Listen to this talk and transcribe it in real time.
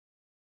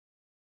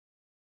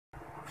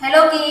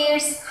Hello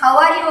kids, how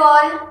are you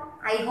all?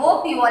 I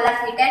hope you all are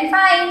fit and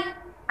fine.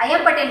 I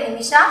am Patel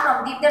Nimisha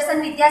from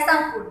Deepdarshan Vidya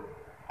Sankull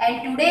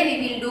and today we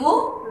will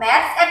do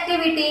maths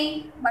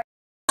activity. But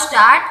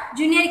start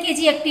junior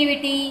KG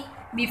activity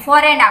before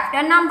and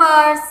after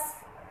numbers.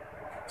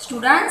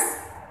 Students,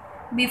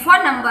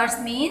 before numbers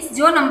means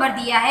जो number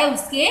दिया है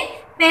उसके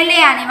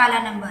पहले आने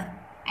वाला number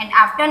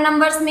and after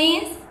numbers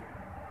means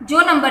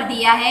जो number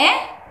दिया है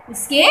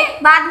उसके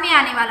बाद में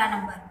आने वाला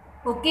number.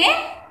 Okay?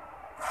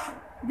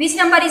 Which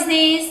number is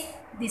this?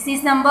 This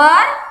is number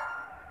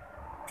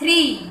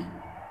 3.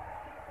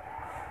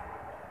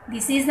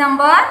 This is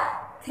number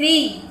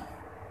 3.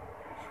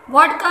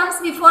 What comes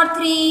before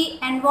 3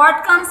 and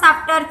what comes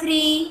after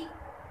 3?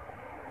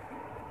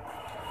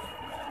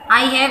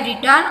 I have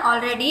written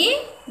already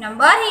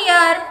number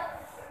here.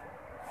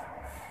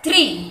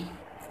 3.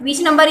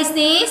 Which number is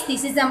this?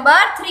 This is number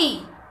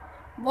 3.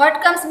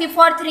 What comes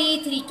before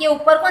 3? 3 के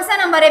ऊपर कौन सा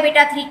number है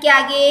बेटा? 3 के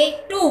आगे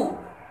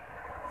 2.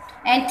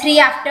 And 3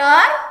 after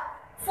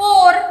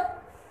 4.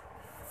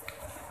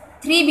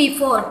 3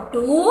 before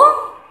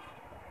 2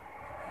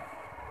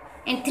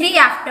 and 3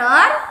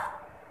 after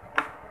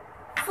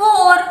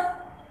 4.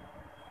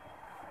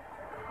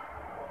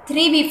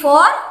 3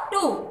 before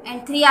 2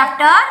 and 3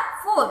 after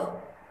 4.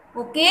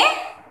 Okay.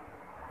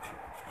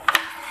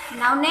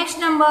 Now next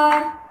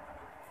number.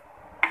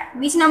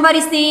 Which number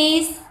is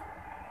this?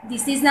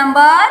 This is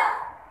number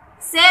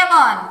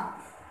 7.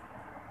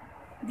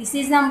 This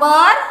is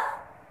number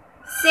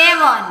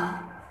 7.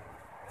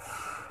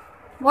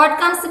 What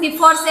comes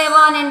before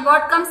 7 and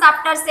what comes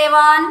after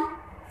 7?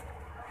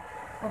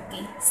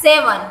 Okay,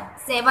 7.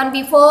 7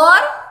 before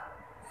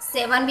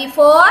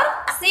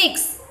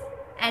 6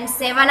 and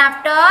 7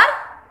 after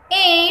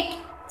 8.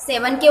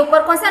 7 के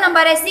ऊपर कौन सा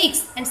number है?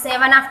 6 and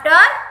 7 after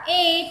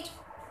 8.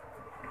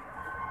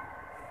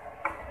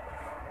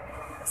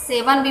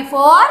 7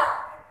 before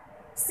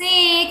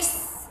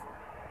 6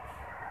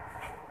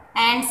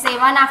 and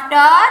 7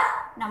 after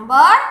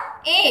number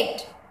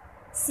 8.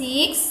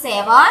 6,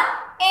 7,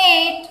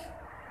 8.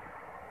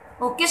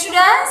 Okay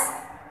students.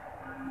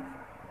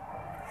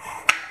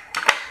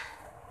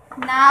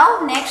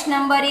 Now next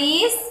number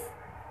is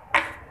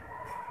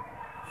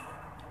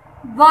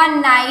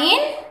 1,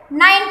 9,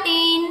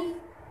 19.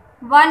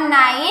 1,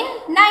 9,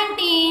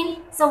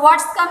 19. So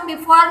what's come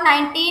before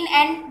 19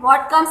 and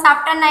what comes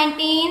after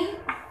 19?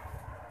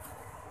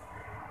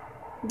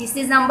 This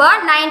is number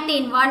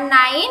 19. 1,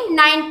 9,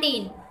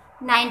 19.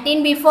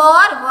 19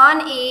 before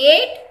 1,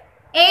 8,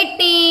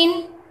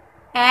 18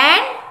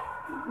 and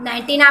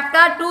 19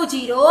 after 2,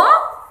 0,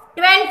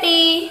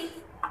 20.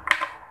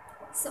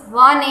 So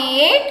 1,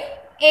 8,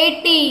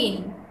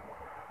 18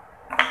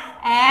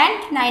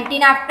 and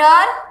 19 after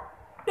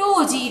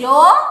 2,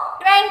 0,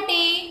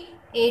 20.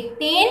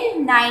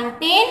 18,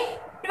 19,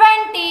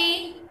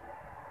 20.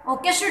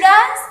 Okay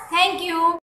students, thank you.